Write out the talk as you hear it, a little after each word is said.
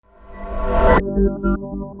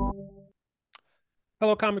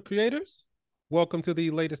Hello, comic creators. Welcome to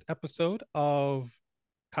the latest episode of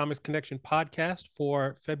Comics Connection podcast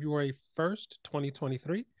for February 1st,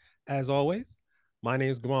 2023. As always, my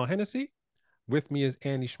name is Gamal Hennessy. With me is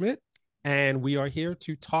Andy Schmidt, and we are here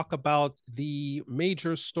to talk about the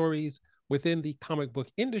major stories within the comic book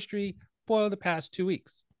industry for the past 2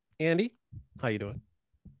 weeks. Andy, how you doing?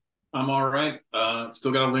 I'm all right.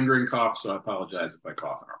 Still got a lingering cough, so I apologize if I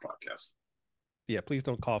cough on our podcast. Yeah, please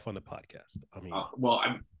don't cough on the podcast. I'm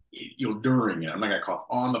during it. I'm not gonna cough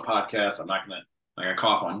on the podcast. I'm not gonna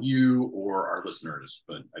cough on you or our listeners,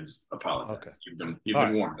 but I just apologize. Okay. You've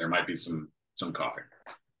been warned. There might be some coughing.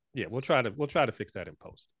 Yeah, we'll try to fix that in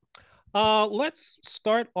post. Let's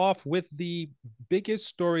start off with the biggest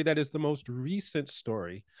story that is the most recent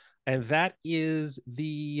story, and that is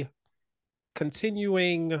the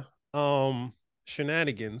continuing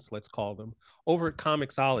shenanigans, let's call them, over at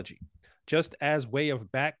Comixology. Just as way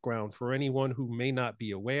of background for anyone who may not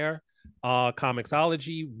be aware,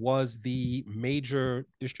 Comixology was the major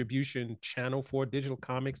distribution channel for digital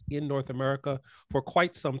comics in North America for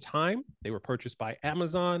quite some time. They were purchased by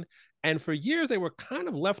Amazon, and for years they were kind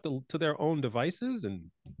of left to their own devices, and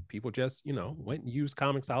people just, went and used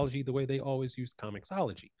Comixology the way they always used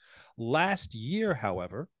Comixology. Last year,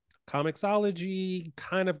 however, Comixology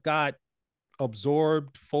kind of got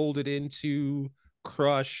absorbed, folded into,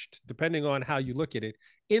 crushed, depending on how you look at it,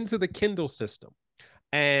 into the Kindle system.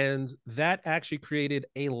 And that actually created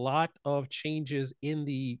a lot of changes in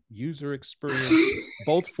the user experience,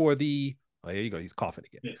 both for the there you go, he's coughing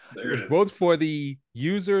again. Yeah, there it is. Both for the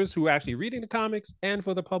users who are actually reading the comics and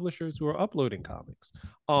for the publishers who are uploading comics.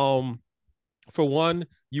 For one,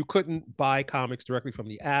 you couldn't buy comics directly from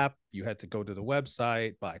the app. You had to go to the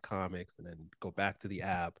website, buy comics, and then go back to the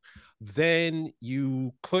app. Then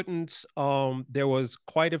you couldn't, there was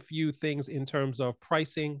quite a few things in terms of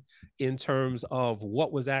pricing, in terms of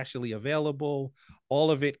what was actually available.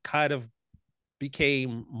 All of it kind of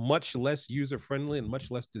became much less user friendly and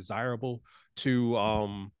much less desirable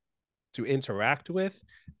to interact with.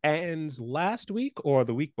 And last week or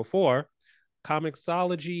the week before,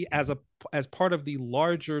 Comixology, as part of the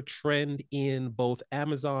larger trend in both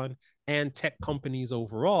Amazon and tech companies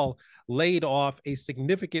overall, laid off a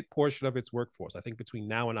significant portion of its workforce. I think between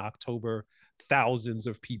now and October, thousands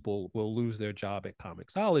of people will lose their job at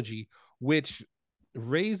Comixology, which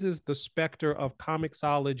raises the specter of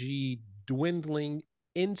Comixology dwindling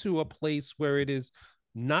into a place where it is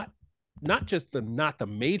not just not the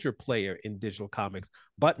major player in digital comics,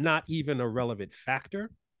 but not even a relevant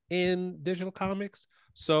factor in digital comics.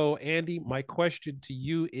 So, Andy, my question to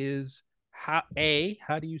you is how do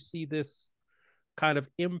you see this kind of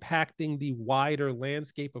impacting the wider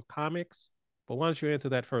landscape of comics? But why don't you answer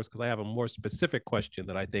that first? Because I have a more specific question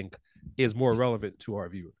that I think is more relevant to our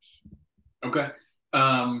viewers. Okay.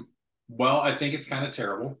 Well, I think it's kind of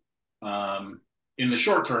terrible. In the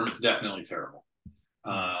short term, it's definitely terrible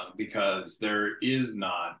because there is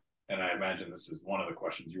not, and I imagine this is one of the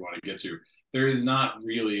questions you want to get to. There is not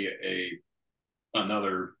really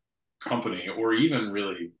another company, or even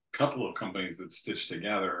really a couple of companies that stitch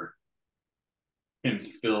together and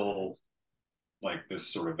fill like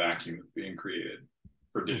this sort of vacuum that's being created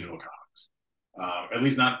for digital comics. At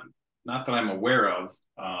least not that I'm aware of,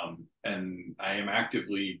 and I am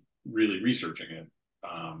actively really researching it.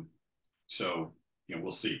 So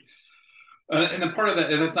we'll see. And then part of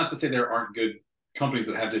that, and that's not to say there aren't good companies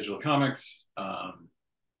that have digital comics.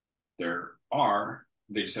 There are.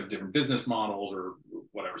 They just have different business models or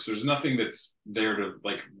whatever. So there's nothing that's there to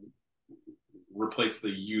like replace the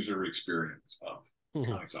user experience of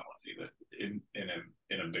Comixology that in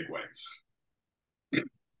a big way.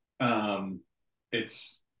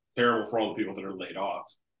 It's terrible for all the people that are laid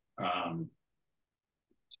off.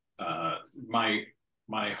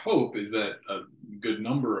 My hope is that a good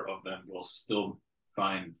number of them will still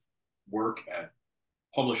find work at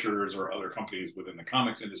publishers or other companies within the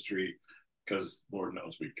comics industry, because Lord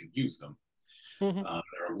knows we could use them. There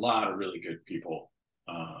are a lot of really good people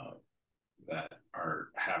that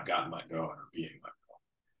have gotten let go and are being let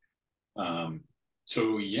go.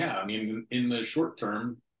 So yeah, I mean, in the short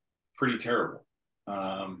term, pretty terrible.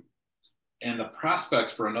 And the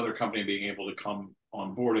prospects for another company being able to come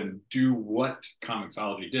on board and do what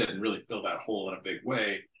Comixology did and really fill that hole in a big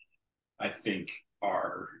way, I think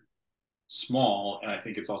are small. And I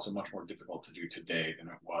think it's also much more difficult to do today than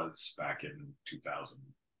it was back in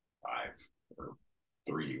 2005 or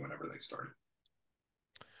 3, whenever they started.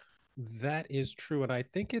 That is true. And I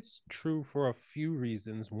think it's true for a few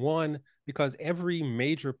reasons. One, because every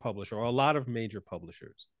major publisher or a lot of major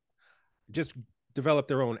publishers just develop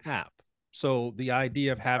their own app. So the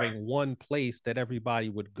idea of having one place that everybody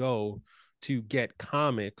would go to get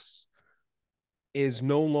comics is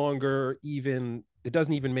no longer even, it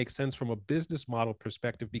doesn't even make sense from a business model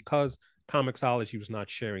perspective, because Comixology was not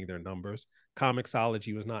sharing their numbers.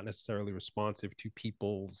 Comixology was not necessarily responsive to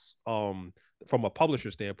people's from a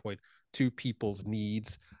publisher standpoint, to people's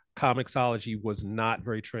needs. Comixology was not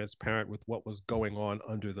very transparent with what was going on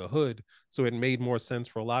under the hood. So it made more sense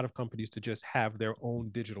for a lot of companies to just have their own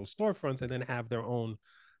digital storefronts and then have their own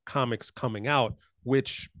comics coming out,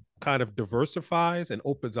 which kind of diversifies and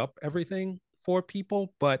opens up everything for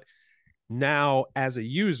people. But now, as a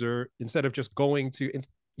user, instead of just going to,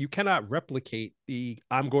 you cannot replicate the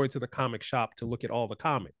I'm going to the comic shop to look at all the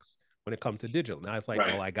comics when it comes to digital. Now it's like,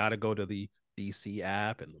 Right. well, I got to go to the DC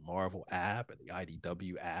app and the Marvel app and the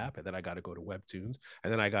IDW app, and then I got to go to Webtoons,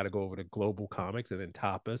 and then I got to go over to Global Comics and then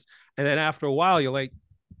Tapas. And then after a while, you're like,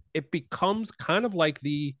 it becomes kind of like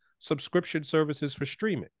the subscription services for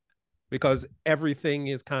streaming, because everything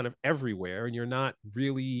is kind of everywhere and you're not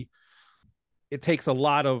really, it takes a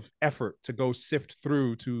lot of effort to go sift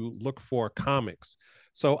through to look for comics.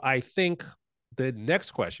 So I think the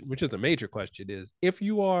next question, which is the major question, is if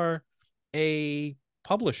you are a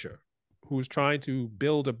publisher who's trying to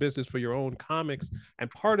build a business for your own comics, and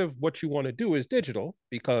part of what you want to do is digital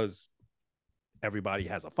because everybody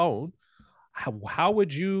has a phone, how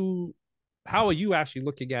would you, how are you actually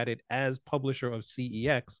looking at it as publisher of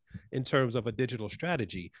CEX in terms of a digital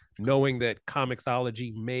strategy, knowing that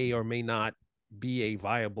Comixology may or may not be a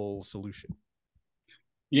viable solution?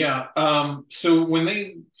 Yeah. So when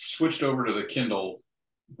they switched over to the Kindle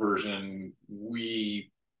version, we,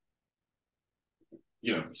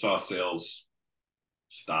 saw sales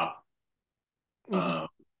stop. Mm-hmm. Um,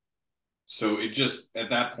 so it just, at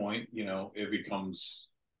that point, it becomes,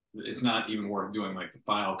 it's not even worth doing like the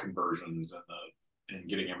file conversions and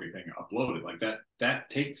getting everything uploaded like that. That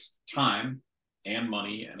takes time and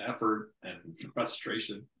money and effort and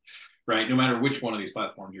frustration, right? No matter which one of these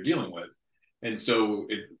platforms you're dealing with. And so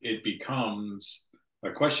it becomes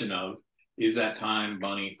a question of, is that time,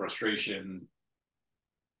 money, frustration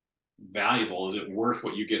valuable? Is it worth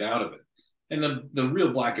what you get out of it? And the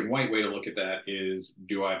real black and white way to look at that is,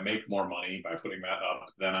 do I make more money by putting that up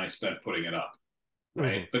than I spent putting it up? Mm-hmm.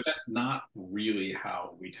 Right. But that's not really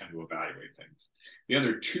how we tend to evaluate things. The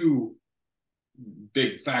other two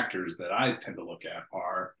big factors that I tend to look at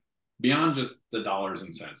are beyond just the dollars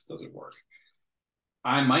and cents. Does it work?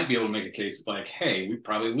 I might be able to make a case like, hey, we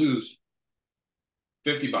probably lose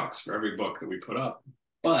 $50 for every book that we put up,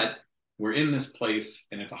 but we're in this place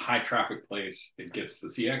and it's a high traffic place. It gets the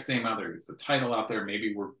CX name out there, it gets the title out there.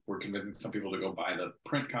 Maybe we're convincing some people to go buy the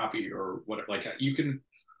print copy or whatever. Like you can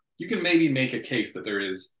maybe make a case that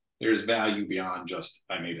there's value beyond just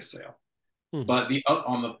I made a sale. Mm-hmm. But the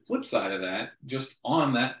on the flip side of that, just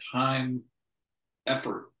on that time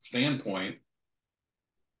effort standpoint,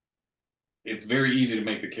 it's very easy to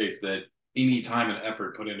make the case that any time and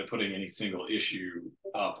effort put into putting any single issue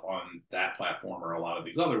up on that platform or a lot of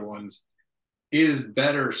these other ones is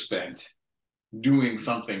better spent doing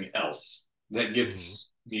something else that Mm-hmm.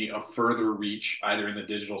 gets me a further reach either in the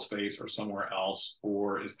digital space or somewhere else,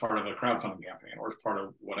 or is part of a crowdfunding campaign, or is part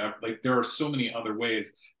of whatever. Like there are so many other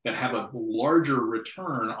ways that have a larger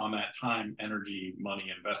return on that time, energy,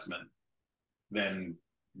 money investment than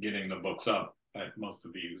getting the books up at most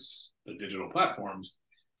of the digital platforms.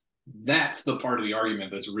 That's the part of the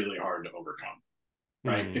argument that's really hard to overcome,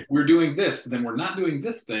 right? Mm-hmm. If we're doing this, then we're not doing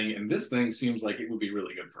this thing, and this thing seems like it would be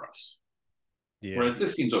really good for us, Yeah. whereas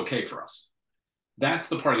this seems okay for us. That's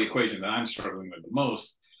the part of the equation that I'm struggling with the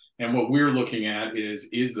most. And what we're looking at is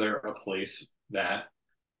there a place that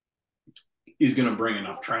is going to bring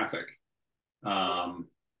enough traffic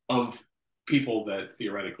of people that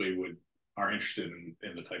theoretically are interested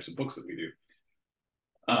in the types of books that we do?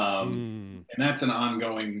 Mm. And that's an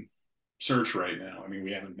ongoing search right now. I mean,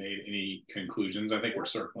 we haven't made any conclusions. I think we're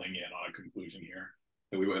circling in on a conclusion here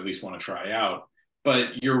that we at least want to try out.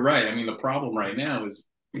 But you're right. I mean, the problem right now is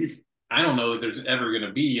I don't know that there's ever going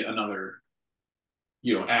to be another,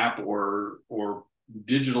 app or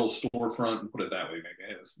digital storefront. Put it that way.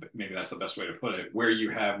 Maybe that's the best way to put it. Where you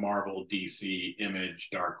have Marvel, DC, Image,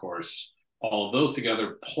 Dark Horse, all of those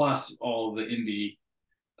together, plus all the indie,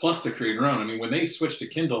 plus the creator own. I mean, when they switched to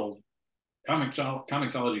Kindle,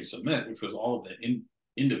 Comixology Submit, which was all of the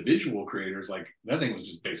individual creators, like that thing was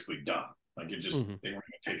just basically done. Like it just Mm-hmm. they weren't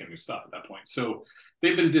even taking new stuff at that point. So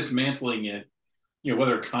they've been dismantling it,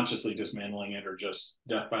 whether consciously dismantling it or just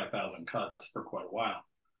death by a thousand cuts for quite a while.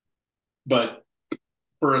 But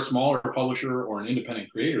for a smaller publisher or an independent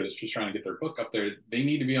creator that's just trying to get their book up there, they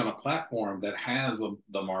need to be on a platform that has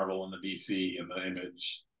the Marvel and the DC and the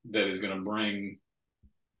Image that is going to bring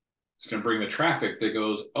the traffic that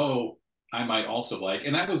goes, oh, I might also like.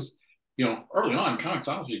 And that was, early on,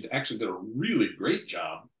 Comixology actually did a really great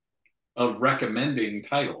job of recommending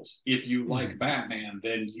titles. If you like Batman,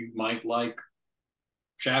 then you might like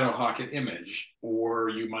Shadowhawk at Image, or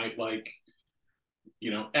you might like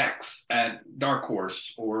X at Dark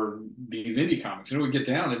Horse, or these indie comics. And it would get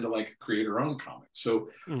down into like creator-owned comics. So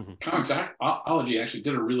Comixology actually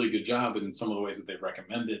did a really good job in some of the ways that they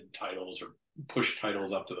recommended titles or pushed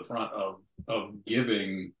titles up to the front of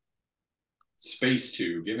giving space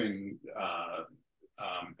to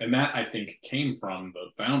and that I think came from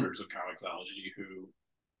the founders of Comixology, who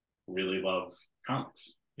really love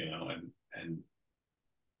comics, and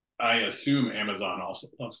I assume Amazon also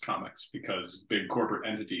loves comics, because big corporate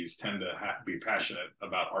entities tend to be passionate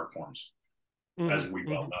about art forms, as we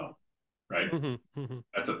well know, right?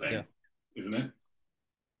 That's a thing, isn't it?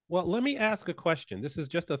 Well, let me ask a question. This is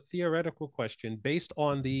just a theoretical question based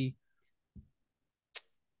on the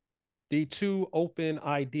two open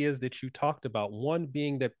ideas that you talked about. One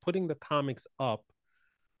being that putting the comics up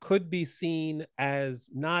could be seen as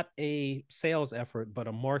not a sales effort, but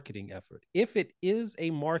a marketing effort. If it is a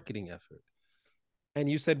marketing effort,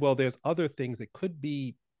 and you said, well, there's other things that could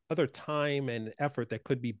be, other time and effort that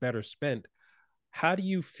could be better spent, how do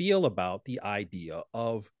you feel about the idea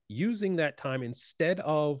of using that time instead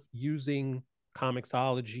of using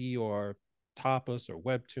Comixology or Tapas or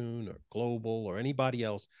Webtoon or Global or anybody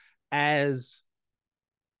else as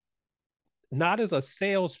not as a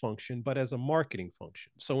sales function, but as a marketing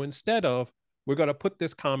function? So instead of, we're going to put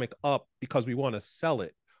this comic up because we want to sell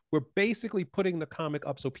it, we're basically putting the comic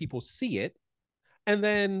up so people see it and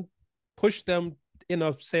then push them in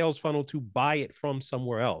a sales funnel to buy it from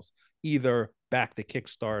somewhere else, either back the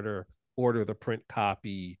Kickstarter, order the print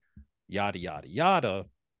copy, yada, yada, yada.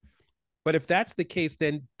 But if that's the case,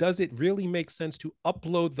 then does it really make sense to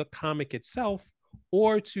upload the comic itself,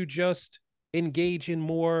 or to just engage in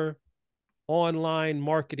more online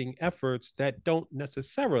marketing efforts that don't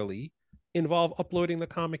necessarily involve uploading the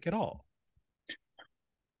comic at all?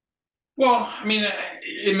 Well, I mean,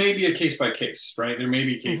 it may be a case by case, right? There may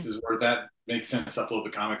be cases where that makes sense to upload the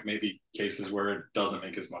comic, maybe cases where it doesn't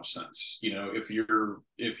make as much sense. If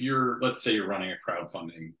you're, let's say you're running a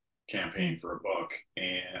crowdfunding campaign for a book,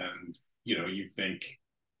 and you think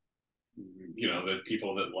that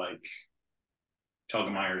people that like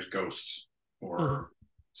Telgemeier's Ghosts or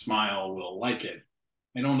Smile will like it.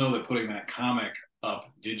 I don't know that putting that comic up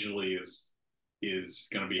digitally is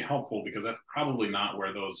going to be helpful, because that's probably not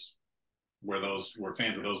where fans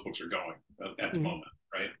of those books are going at the moment,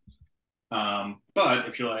 right? But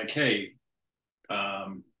if you're like, hey,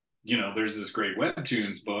 there's this great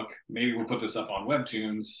Webtoons book, maybe we'll put this up on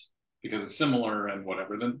Webtoons because it's similar and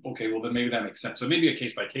whatever, then okay, well then maybe that makes sense. So maybe a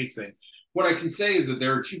case by case thing. What I can say is that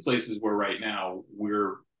there are two places where right now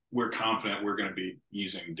we're confident we're going to be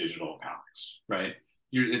using digital comics, right?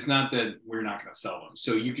 It's not that we're not going to sell them.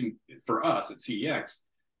 So you can, for us at CEX,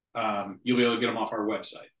 you'll be able to get them off our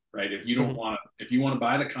website, right? If you don't want to, if you want to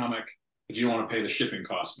buy the comic, but you don't want to pay the shipping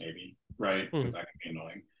cost, maybe, right? Because that can be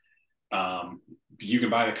annoying. You can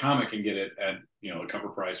buy the comic and get it at a cover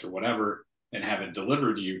price or whatever, and have it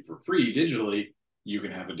delivered to you for free digitally. You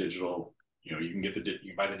can have a digital, you can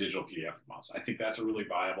buy the digital PDF from us. I think that's a really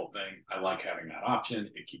viable thing. I like having that option.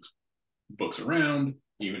 It keeps books around,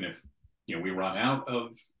 even if we run out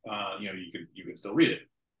of, you can still read it.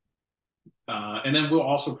 And then we'll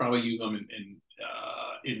also probably use them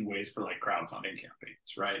in ways for like crowdfunding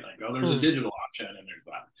campaigns, right? Like, oh, there's a digital option and there's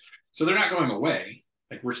that. So they're not going away.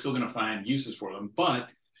 Like, we're still going to find uses for them, but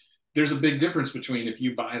there's a big difference between if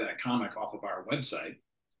you buy that comic off of our website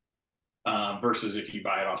versus if you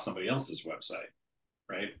buy it off somebody else's website,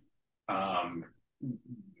 right?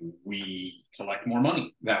 We collect more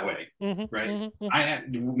money that way, right?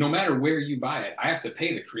 No matter where you buy it, I have to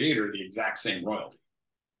pay the creator the exact same royalty,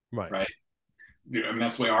 right? I mean,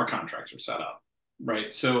 that's the way our contracts are set up,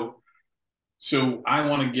 right? So I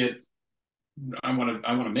want to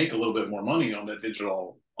make a little bit more money on that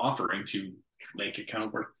digital offering to make it kind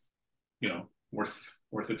of worth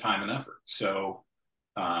the time and effort. So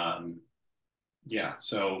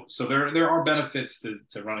so there are benefits to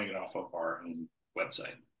running it off of our own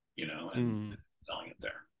website, and selling it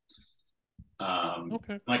there.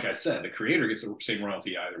 Like I said, the creator gets the same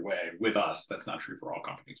royalty either way. With us, that's not true for all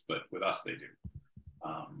companies, but with us they do.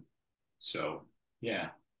 So yeah,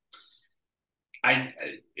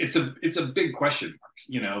 it's a big question mark,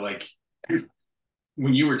 like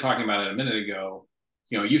when you were talking about it a minute ago,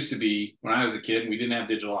 it used to be when I was a kid and we didn't have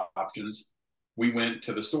digital options, we went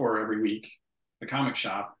to the store every week, the comic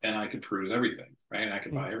shop, and I could peruse everything, right? And I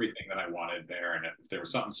could buy everything that I wanted there. And if there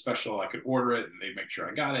was something special, I could order it and they'd make sure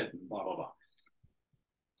I got it and blah, blah, blah.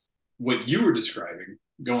 What you were describing,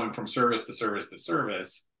 going from service to service to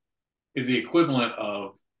service, is the equivalent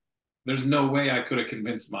of there's no way I could have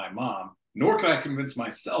convinced my mom, nor could I convince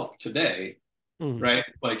myself today, right?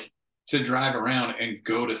 Like to drive around and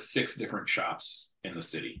go to 6 different shops in the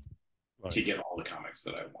city to get all the comics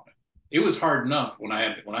that I wanted. It was hard enough when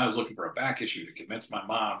I was looking for a back issue to convince my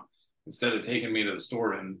mom, instead of taking me to the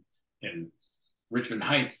store in Richmond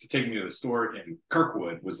Heights, to take me to the store in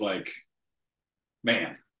Kirkwood. Was like,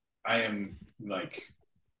 man, I am like,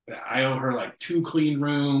 I owe her like 2 clean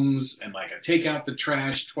rooms and like I take out the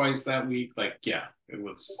trash twice that week. Like, yeah, it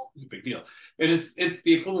was a big deal. And it's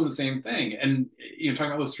the equivalent of the same thing. And talking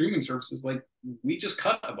about those streaming services, like we just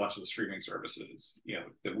cut a bunch of the streaming services,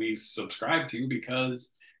 that we subscribe to,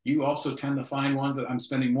 because you also tend to find ones that I'm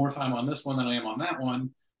spending more time on this one than I am on that one.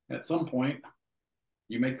 At some point,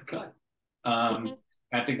 you make the cut.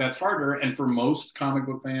 I think that's harder. And for most comic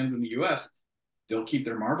book fans in the US, they'll keep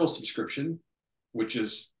their Marvel subscription, which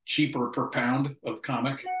is cheaper per pound of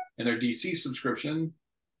comic, and their DC subscription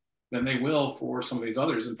than they will for some of these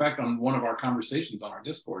others. In fact, on one of our conversations on our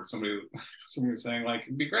Discord, somebody was saying, like,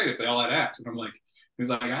 it'd be great if they all had apps. And I'm like, he's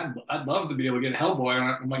like, I'd love to be able to get Hellboy on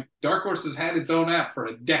it. I'm like, Dark Horse has had its own app for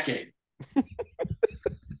a decade.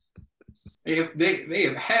 They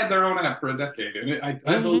have had their own app for a decade, and I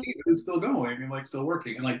believe it's still going and like still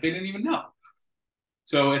working, and like they didn't even know.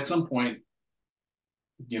 So at some point,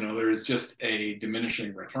 there is just a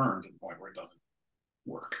diminishing return to the point where it doesn't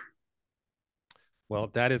work. Well,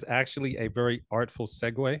 that is actually a very artful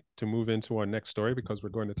segue to move into our next story, because we're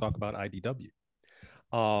going to talk about IDW.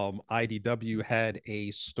 IDW had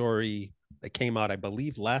a story that came out, I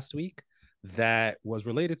believe, last week that was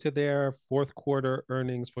related to their fourth quarter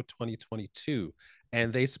earnings for 2022.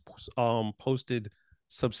 And they posted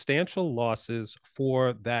substantial losses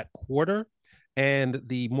for that quarter. And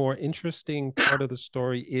the more interesting part of the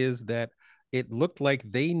story is that it looked like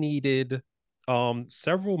they needed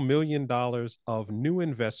several $1 million of new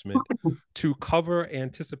investment to cover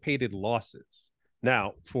anticipated losses.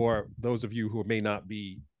 Now, for those of you who may not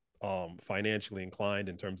be financially inclined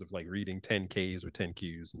in terms of like reading 10Ks or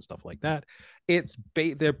 10Qs and stuff like that, it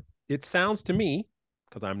sounds to me,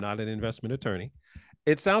 because I'm not an investment attorney,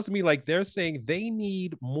 it sounds to me like they're saying they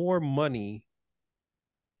need more money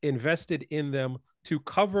invested in them to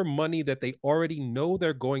cover money that they already know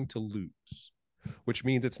they're going to lose, which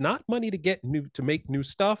means it's not money to make new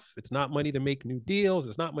stuff. It's not money to make new deals.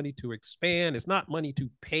 It's not money to expand. It's not money to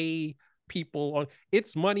pay people on.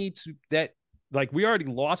 It's money that like we already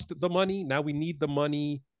lost the money. Now we need the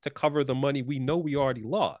money to cover the money we know we already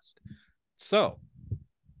lost. So,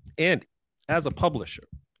 and as a publisher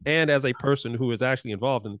and as a person who is actually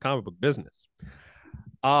involved in the comic book business,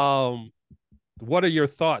 what are your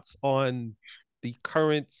thoughts on the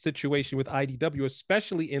current situation with IDW,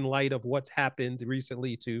 especially in light of what's happened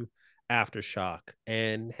recently to Aftershock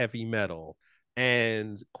and Heavy Metal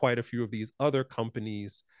and quite a few of these other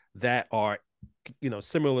companies that are,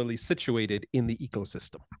 similarly situated in the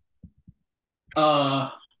ecosystem?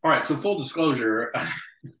 All right. So full disclosure,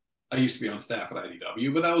 I used to be on staff at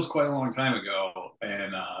IDW, but that was quite a long time ago,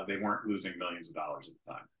 and they weren't losing millions of dollars at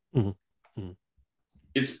the time.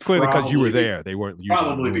 It's clearly because you were there. They weren't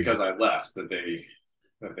probably because I left that they've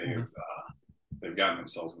gotten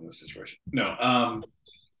themselves in this situation. No.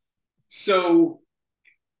 So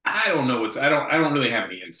I don't know I don't really have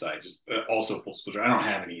any insight. Just also full disclosure, I don't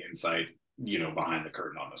have any insight, behind the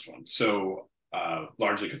curtain on this one. So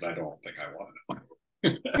largely because I don't think I want to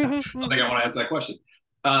know. I don't think I want to ask that question.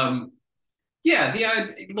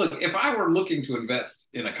 Look, if I were looking to invest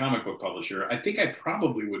in a comic book publisher, I think I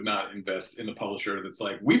probably would not invest in a publisher that's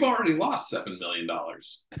like, we've already lost $7 million.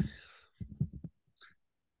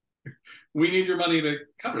 We need your money to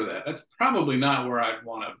cover that. That's probably not where I'd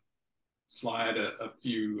want to slide a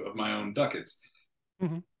few of my own ducats,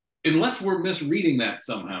 unless we're misreading that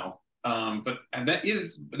somehow. But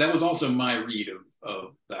that was also my read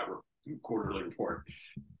of that quarterly report.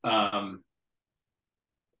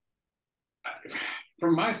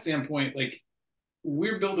 From my standpoint, like,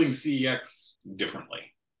 we're building CEX differently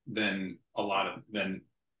than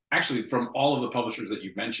actually from all of the publishers that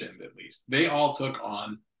you've mentioned. At least they all took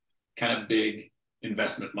on kind of big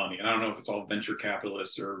investment money, and I don't know if it's all venture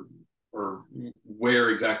capitalists or where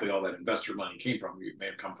exactly all that investor money came from. It may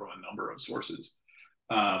have come from a number of sources,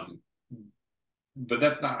 but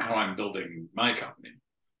that's not how I'm building my company.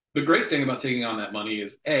 The great thing about taking on that money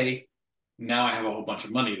is, A, now I have a whole bunch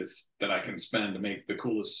of money that I can spend to make the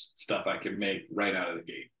coolest stuff I can make right out of the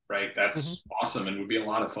gate. Right, Mm-hmm. that's awesome, and would be a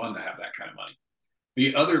lot of fun to have that kind of money.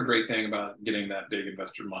 The other great thing about getting that big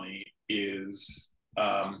investor money is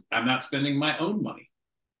I'm not spending my own money.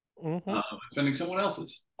 Mm-hmm. I'm spending someone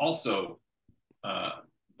else's. Uh,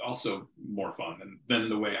 also more fun than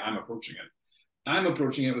the way I'm approaching it. I'm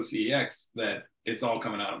approaching it with CEX that it's all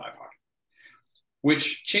coming out of my pocket,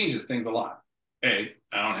 which changes things a lot. I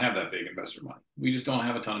don't have that big investor money. We just don't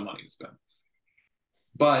have a ton of money to spend.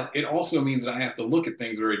 But it also means that I have to look at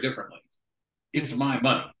things very differently. It's Mm-hmm. my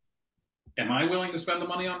money. Am I willing to spend the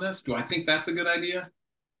money on this? Do I think that's a good idea?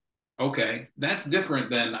 Okay, that's different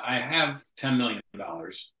than I have $10 million.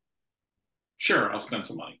 Sure, I'll spend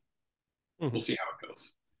some money. Mm-hmm. We'll see how it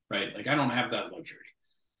goes. Right? Like I don't have that luxury.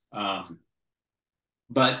 Um,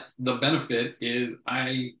 but the benefit is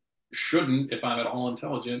I shouldn't, if I'm at all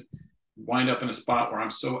intelligent, wind up in a spot where I'm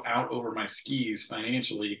so out over my skis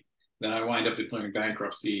financially that I wind up declaring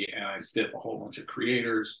bankruptcy and I stiff a whole bunch of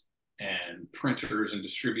creators and printers and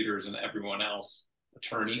distributors and everyone else,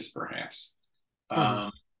 attorneys perhaps, Mm-hmm.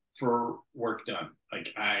 um, for work done.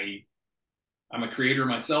 Like I'm a creator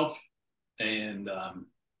myself, and I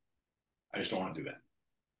just don't want to do that.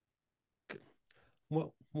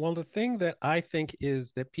 Well, the thing that I think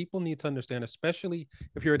is that people need to understand, especially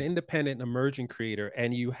if you're an independent emerging creator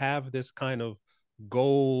and you have this kind of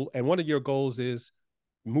goal, and one of your goals is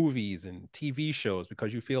movies and TV shows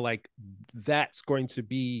because you feel like that's going to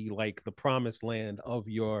be like the promised land of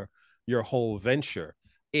your whole venture.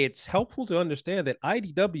 It's helpful to understand that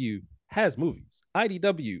IDW has movies.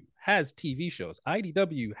 IDW has TV shows.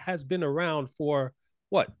 IDW has been around for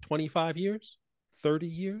what, 25 years? 30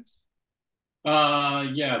 years?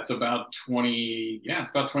 Yeah, it's about 20. Yeah,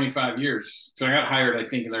 it's about 25 years. So I got hired, I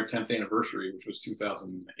think, in their 10th anniversary, which was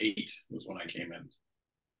 2008, was when I came in.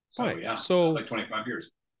 So Right. yeah, so it's So like 25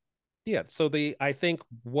 years. yeah, so the I think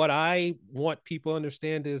what I want people to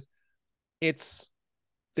understand is it's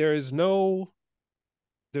there is no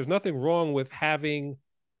there's nothing wrong with having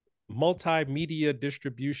multimedia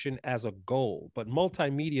distribution as a goal, but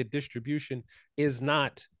multimedia distribution is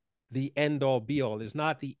not the end all be all. It's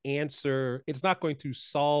not the answer. It's not going to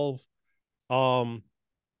solve um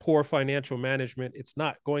poor financial management. It's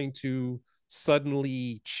not going to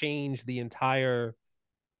suddenly change the entire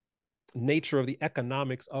nature of the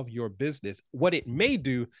economics of your business. What it may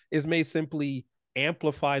do is may simply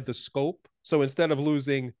amplify the scope. So instead of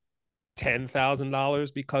losing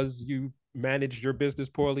 $10,000 because you managed your business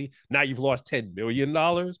poorly, now you've lost $10 million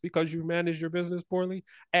because you managed your business poorly.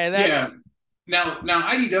 And Yeah. that's Now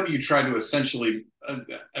IDW tried to essentially,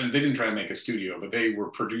 and they didn't try to make a studio, but they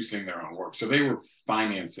were producing their own work. So they were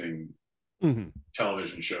financing mm-hmm.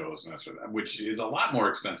 television shows and that sort of that, which is a lot more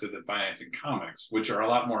expensive than financing comics, which are a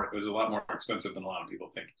lot more, it was a lot more expensive than a lot of people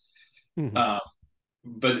think. Mm-hmm. Uh,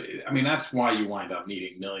 but I mean, that's why you wind up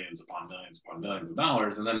needing millions upon millions upon millions of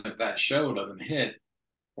dollars. And then if that show doesn't hit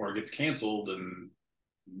or it gets canceled and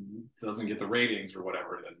doesn't get the ratings or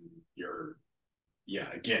whatever, then you're, yeah,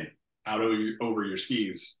 again, over your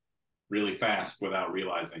skis really fast without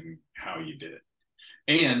realizing how you did it.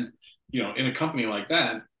 And, in a company like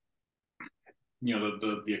that,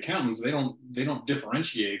 the accountants, they don't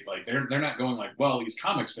differentiate. Like they're not going like, well, these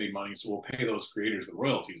comics made money, so we'll pay those creators the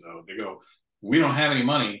royalties owed. They go, we don't have any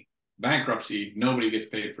money, bankruptcy, nobody gets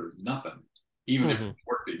paid for nothing, even if Mm-hmm. the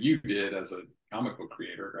work that you did as a comic book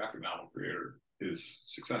creator, graphic novel creator is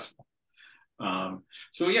successful.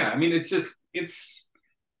 So yeah, I mean,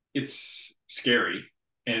 it's scary,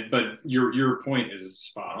 but your point is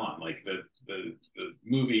spot on. Like the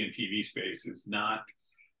movie and TV space is not,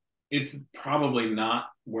 it's probably not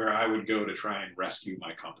where I would go to try and rescue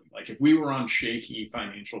my company. Like if we were on shaky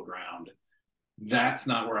financial ground, that's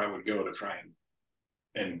not where I would go to try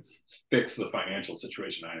and fix the financial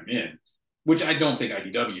situation I am in, which I don't think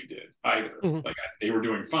IDW did either. Mm-hmm. Like they were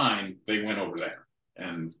doing fine, they went over there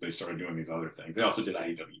and they started doing these other things. They also did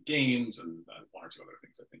IDW games and one or two other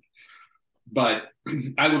things, I think. But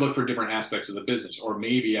I would look for different aspects of the business, or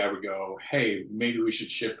maybe I would go, hey, maybe we should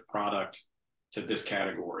shift product to this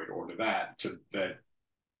category or to that, to that,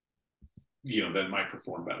 that might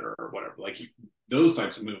perform better or whatever. Like those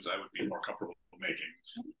types of moves I would be more comfortable making,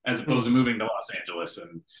 as opposed to Mm-hmm. moving to Los Angeles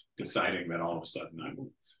and deciding that all of a sudden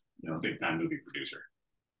I'm, a big time movie producer.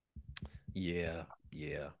 Yeah,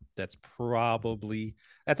 yeah. That's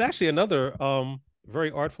actually another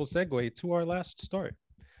very artful segue to our last story,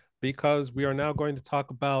 because we are now going to talk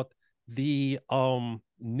about the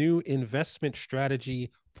new investment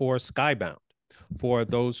strategy for Skybound. For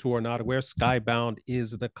those who are not aware, Skybound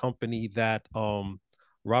is the company that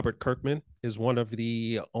Robert Kirkman is one of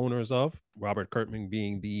the owners of, Robert Kirkman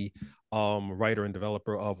being the writer and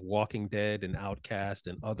developer of Walking Dead and Outcast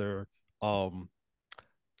and other um,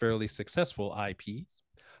 fairly successful IPs.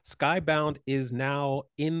 Skybound is now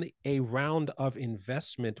in a round of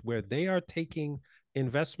investment where they are taking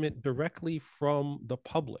investment directly from the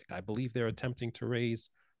public. I believe they're attempting to raise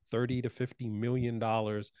 30 to 50 million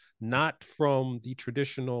dollars, not from the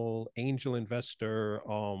traditional angel investor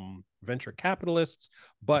venture capitalists,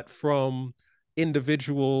 but from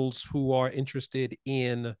individuals who are interested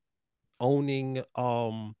in owning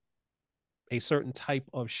a certain type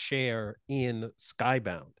of share in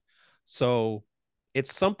Skybound. So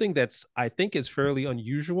it's something that's, I think, is fairly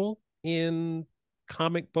unusual in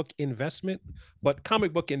comic book investment, but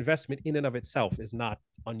comic book investment in and of itself is not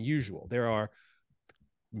unusual. There are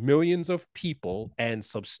millions of people and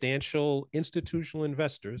substantial institutional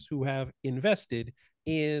investors who have invested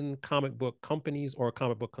in comic book companies or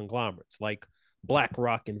comic book conglomerates like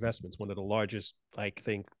BlackRock Investments, one of the largest, I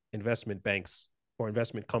think, investment banks or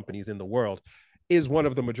investment companies in the world, is one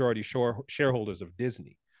of the majority shareholders of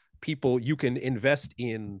Disney. People, you can invest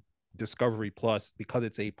in Discovery Plus because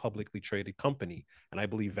it's a publicly traded company. And I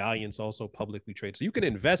believe Valiant's also publicly traded. So you can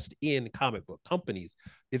invest in comic book companies.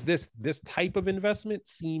 Is this type of investment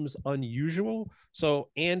seems unusual? So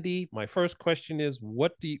Andy, my first question is,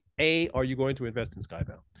 what do you, A, are you going to invest in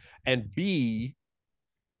Skybound? And B,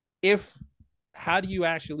 if how do you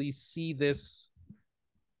actually see this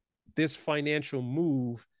financial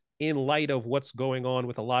move in light of what's going on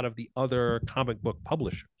with a lot of the other comic book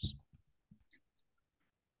publishers?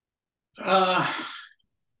 Uh,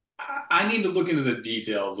 I need to look into the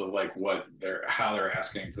details of like what they're how they're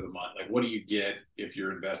asking for the money. Like, what do you get if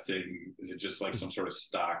you're investing? Is it just like some sort of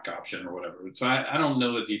stock option or whatever? So I don't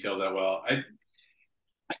know the details that well. I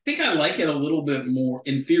think I like it a little bit more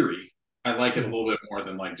in theory. I like it a Mm-hmm. little bit more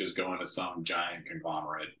than like just going to some giant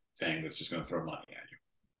conglomerate thing that's just going to throw money at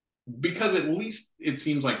you. Because at least it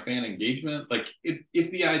seems like fan engagement. Like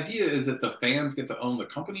if the idea is that the fans get to own the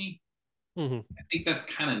company, Mm-hmm. I think that's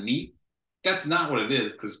kind of neat. That's not what it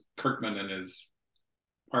is because Kirkman and his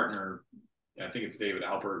partner, I think it's David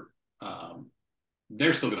Alpert, um,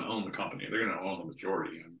 they're still going to own the company. They're going to own the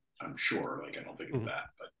majority. I'm sure. Like I don't think it's Mm-hmm. that,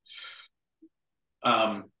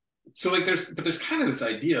 but so like there's kind of this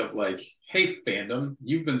idea of like, hey fandom,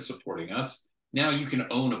 you've been supporting us. Now you can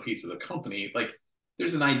own a piece of the company. Like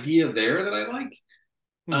there's an idea there that I like.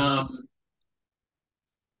 Mm-hmm. Um,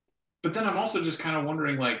 but then I'm also just kind of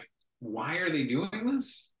wondering like, why are they doing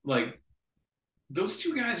this? Like those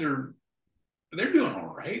two guys are they're doing all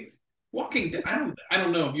right. Walking Dead, I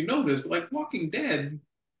don't know if you know this, but like Walking Dead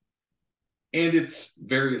and its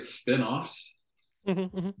various spin-offs,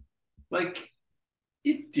 Mm-hmm. like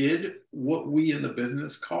it did what we in the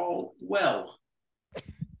business call well.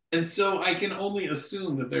 And so I can only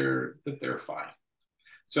assume that they're fine.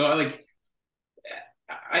 So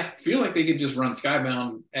I feel like they could just run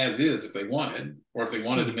Skybound as is if they wanted, or if they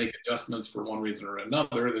wanted to Mm-hmm. make adjustments for one reason or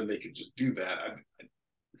another, then they could just do that.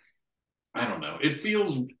 I don't know. It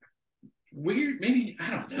feels weird. Maybe I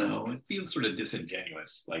don't know. It feels sort of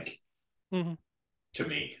disingenuous, like Mm-hmm. to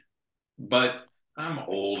me. But I'm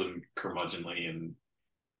old and curmudgeonly, and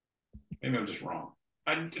maybe I'm just wrong.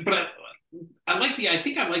 I like the. I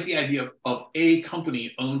think I like the idea of a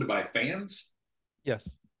company owned by fans.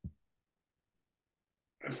 Yes.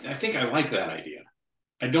 I think I like that idea.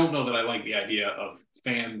 I don't know that I like the idea of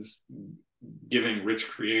fans giving rich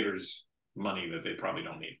creators money that they probably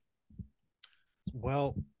don't need.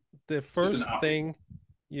 Well, the It's just an first optics. thing,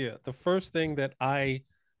 yeah, the first thing that I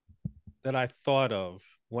thought of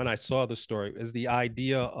when I saw the story is the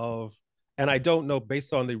idea of, and I don't know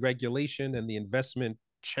based on the regulation and the investment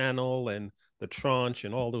channel and the tranche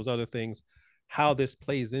and all those other things, how this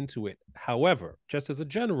plays into it. However, just as a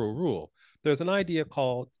general rule, there's an idea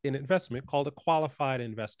called in investment called a qualified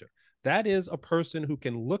investor. That is a person who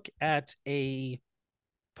can look at a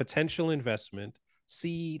potential investment,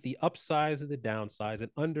 see the upsides and the downsides, and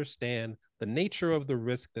understand the nature of the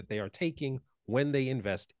risk that they are taking when they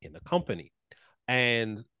invest in a company.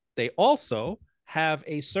 And they also have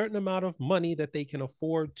a certain amount of money that they can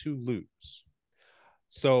afford to lose.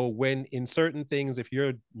 So when in certain things, if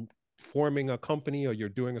you're forming a company or you're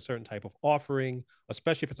doing a certain type of offering,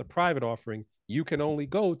 especially if it's a private offering, you can only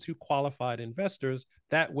go to qualified investors.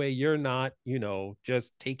 That way you're not,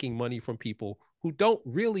 just taking money from people who don't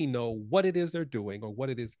really know what it is they're doing or what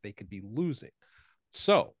it is they could be losing.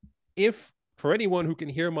 So if for anyone who can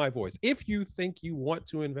hear my voice, if you think you want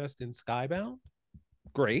to invest in Skybound,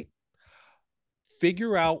 great.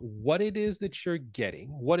 figure out what it is that you're getting,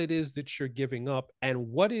 what it is that you're giving up, and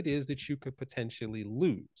what it is that you could potentially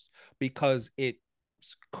lose. Because it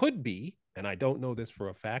could be, and I don't know this for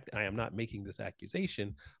a fact, I am not making this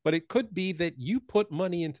accusation, but it could be that you put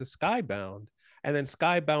money into Skybound and then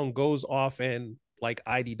Skybound goes off and like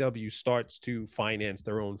IDW starts to finance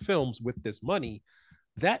their own films with this money.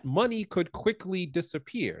 That money could quickly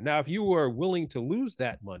disappear. Now, if you were willing to lose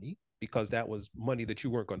that money because that was money that you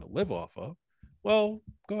weren't going to live off of, well,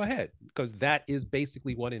 go ahead, because that is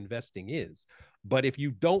basically what investing is. But if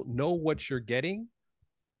you don't know what you're getting,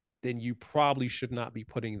 then you probably should not be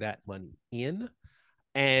putting that money in.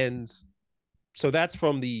 And so that's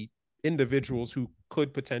from the individuals who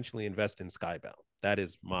could potentially invest in Skybound. That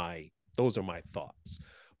is those are my thoughts.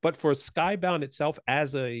 But for Skybound itself,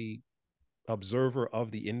 as a observer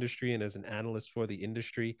of the industry and as an analyst for the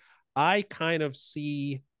industry, I kind of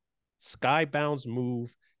see Skybound's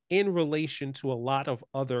move in relation to a lot of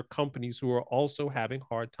other companies who are also having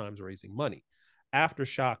hard times raising money.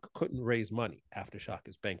 Aftershock couldn't raise money. Aftershock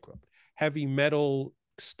is bankrupt. Heavy Metal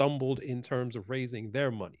stumbled in terms of raising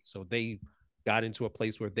their money. So they got into a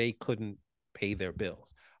place where they couldn't pay their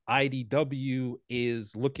bills. IDW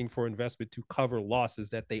is looking for investment to cover losses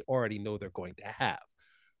that they already know they're going to have.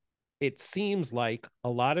 It seems like a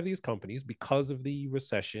lot of these companies, because of the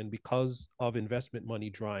recession, because of investment money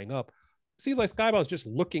drying up, it seems like Skybound is just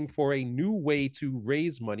looking for a new way to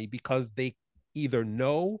raise money because they either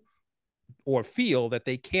know or feel that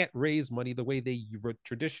they can't raise money the way they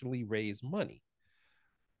traditionally raise money,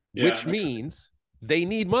 Yeah. which means they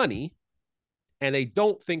need money and they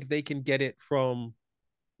don't think they can get it from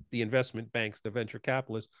the investment banks, the venture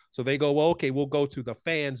capitalists. So they go, well, okay, we'll go to the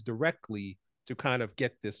fans directly to kind of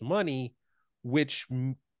get this money, which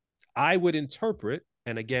I would interpret.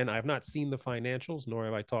 And again, I've not seen the financials, nor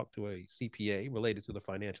have I talked to a CPA related to the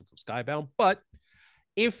financials of Skybound. But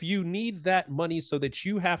if you need that money so that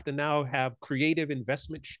you have to now have creative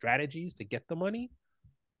investment strategies to get the money,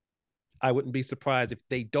 I wouldn't be surprised if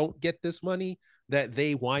they don't get this money, that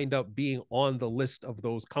they wind up being on the list of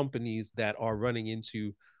those companies that are running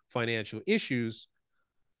into financial issues,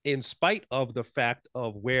 in spite of the fact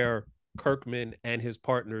of where Kirkman and his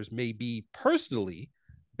partners may be personally,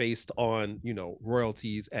 based on,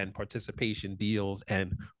 royalties and participation deals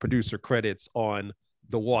and producer credits on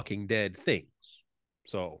the Walking Dead things.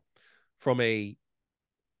 So from a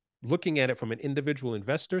looking at it from an individual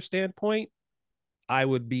investor standpoint, I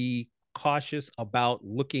would be cautious about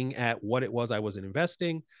looking at what it was I was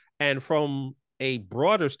investing. And from a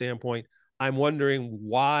broader standpoint, I'm wondering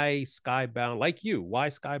why Skybound, like you, why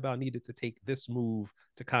Skybound needed to take this move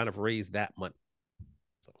to kind of raise that money.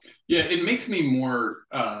 So. Yeah, it makes me more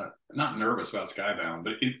not nervous about Skybound,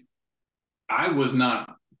 but I was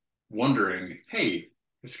not wondering, hey,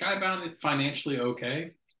 is Skybound financially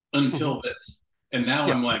okay Mm-hmm. until this? And now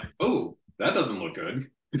I'm Yes. like, oh, that doesn't look good.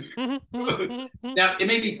 Mm-hmm. Now it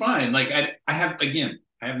may be fine. Like I have again,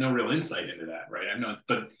 I have no real insight into that, right? I'm not,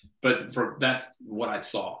 but for that's what I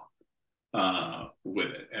saw with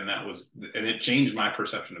it, and it changed my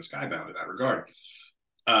perception of Skybound in that regard.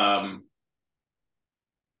 Um,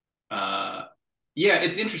 uh, yeah,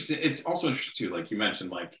 it's interesting. It's also interesting too, like you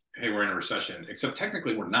mentioned, like, hey, we're in a recession, except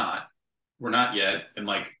technically we're not yet, and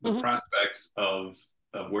like the Mm-hmm. prospects of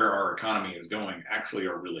where our economy is going actually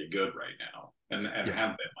are really good right now, and Yes.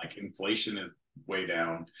 have been. Like inflation is way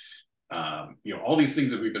down. All these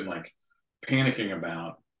things that we've been like panicking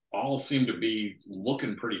about all seem to be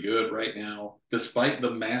looking pretty good right now, despite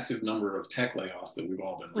the massive number of tech layoffs that we've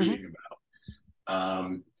all been Mm-hmm. reading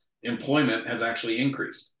about. Employment has actually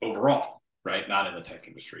increased overall, right? Not in the tech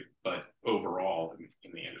industry, but overall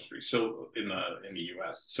in the industry. So in the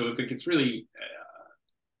U.S. So I think it's really,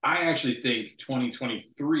 I actually think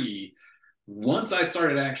 2023. Once I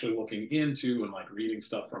started actually looking into and like reading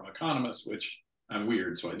stuff from economists, which I'm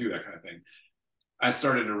weird, so I do that kind of thing. I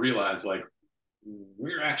started to realize like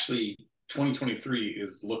we're actually 2023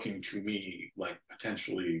 is looking to me like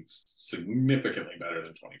potentially significantly better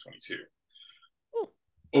than 2022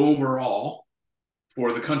 overall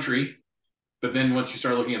for the country. But then once you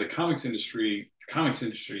start looking at the comics industry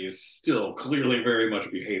is still clearly very much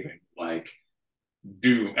behaving like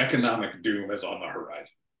doom, economic doom is on the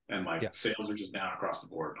horizon. And like Yes. sales are just down across the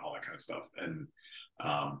board and all that kind of stuff. And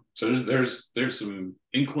so there's some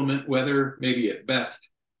inclement weather, maybe at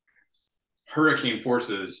best, hurricane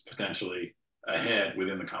forces potentially ahead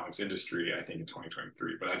within the comics industry, I think, in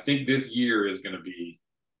 2023. But I think this year is going to be,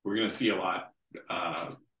 we're going to see a lot.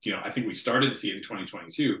 I think we started to see it in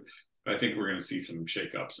 2022, but I think we're going to see some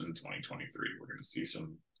shakeups in 2023. We're going to see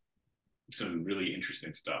some really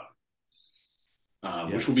interesting stuff.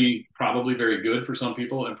 which will Yes. be probably very good for some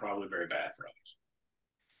people and probably very bad for others.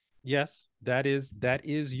 Yes, that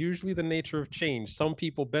is usually the nature of change. Some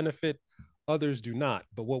people benefit, others do not.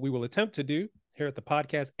 But what we will attempt to do here at the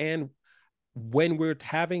podcast, and when we're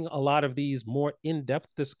having a lot of these more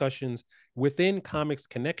in-depth discussions within Comics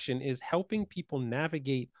Connection, is helping people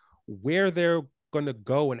navigate where they're going to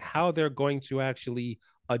go and how they're going to actually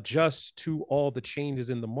adjust to all the changes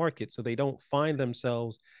in the market so they don't find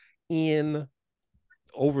themselves in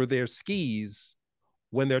over their skis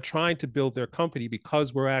when they're trying to build their company,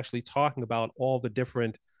 because we're actually talking about all the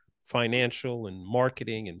different financial and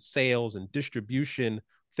marketing and sales and distribution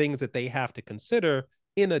things that they have to consider,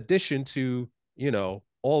 in addition to,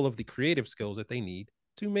 all of the creative skills that they need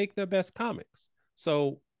to make their best comics.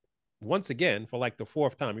 So once again, for like the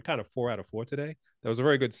fourth time, you're kind of 4 out of 4 today. That was a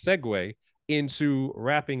very good segue into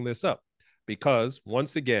wrapping this up, because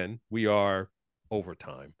once again, we are over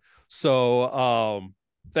time. So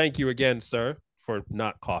thank you again, sir, for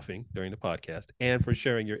not coughing during the podcast and for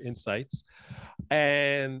sharing your insights.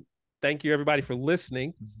 And thank you everybody for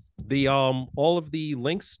listening. The all of the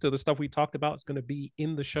links to the stuff we talked about is going to be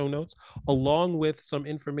in the show notes, along with some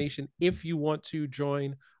information if you want to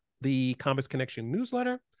join the Comics Connection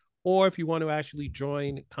newsletter, or if you want to actually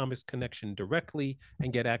join Comics Connection directly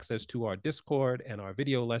and get access to our Discord and our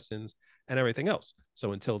video lessons and everything else.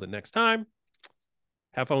 So until the next time,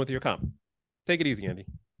 have fun with your comic. Take it easy, Andy.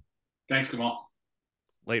 Thanks, Kamal.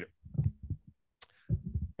 Later.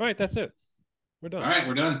 All right, that's it. We're done. All right,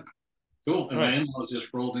 we're done. Cool. And All my right. in-laws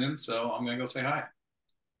just rolled in, so I'm gonna go say hi.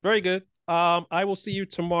 Very good. I will see you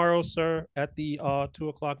tomorrow, sir, at the 2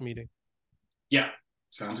 o'clock meeting. Yeah,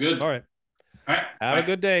 sounds good. All right. All right. Have a Bye.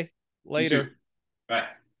 good day. You too. Later. Bye.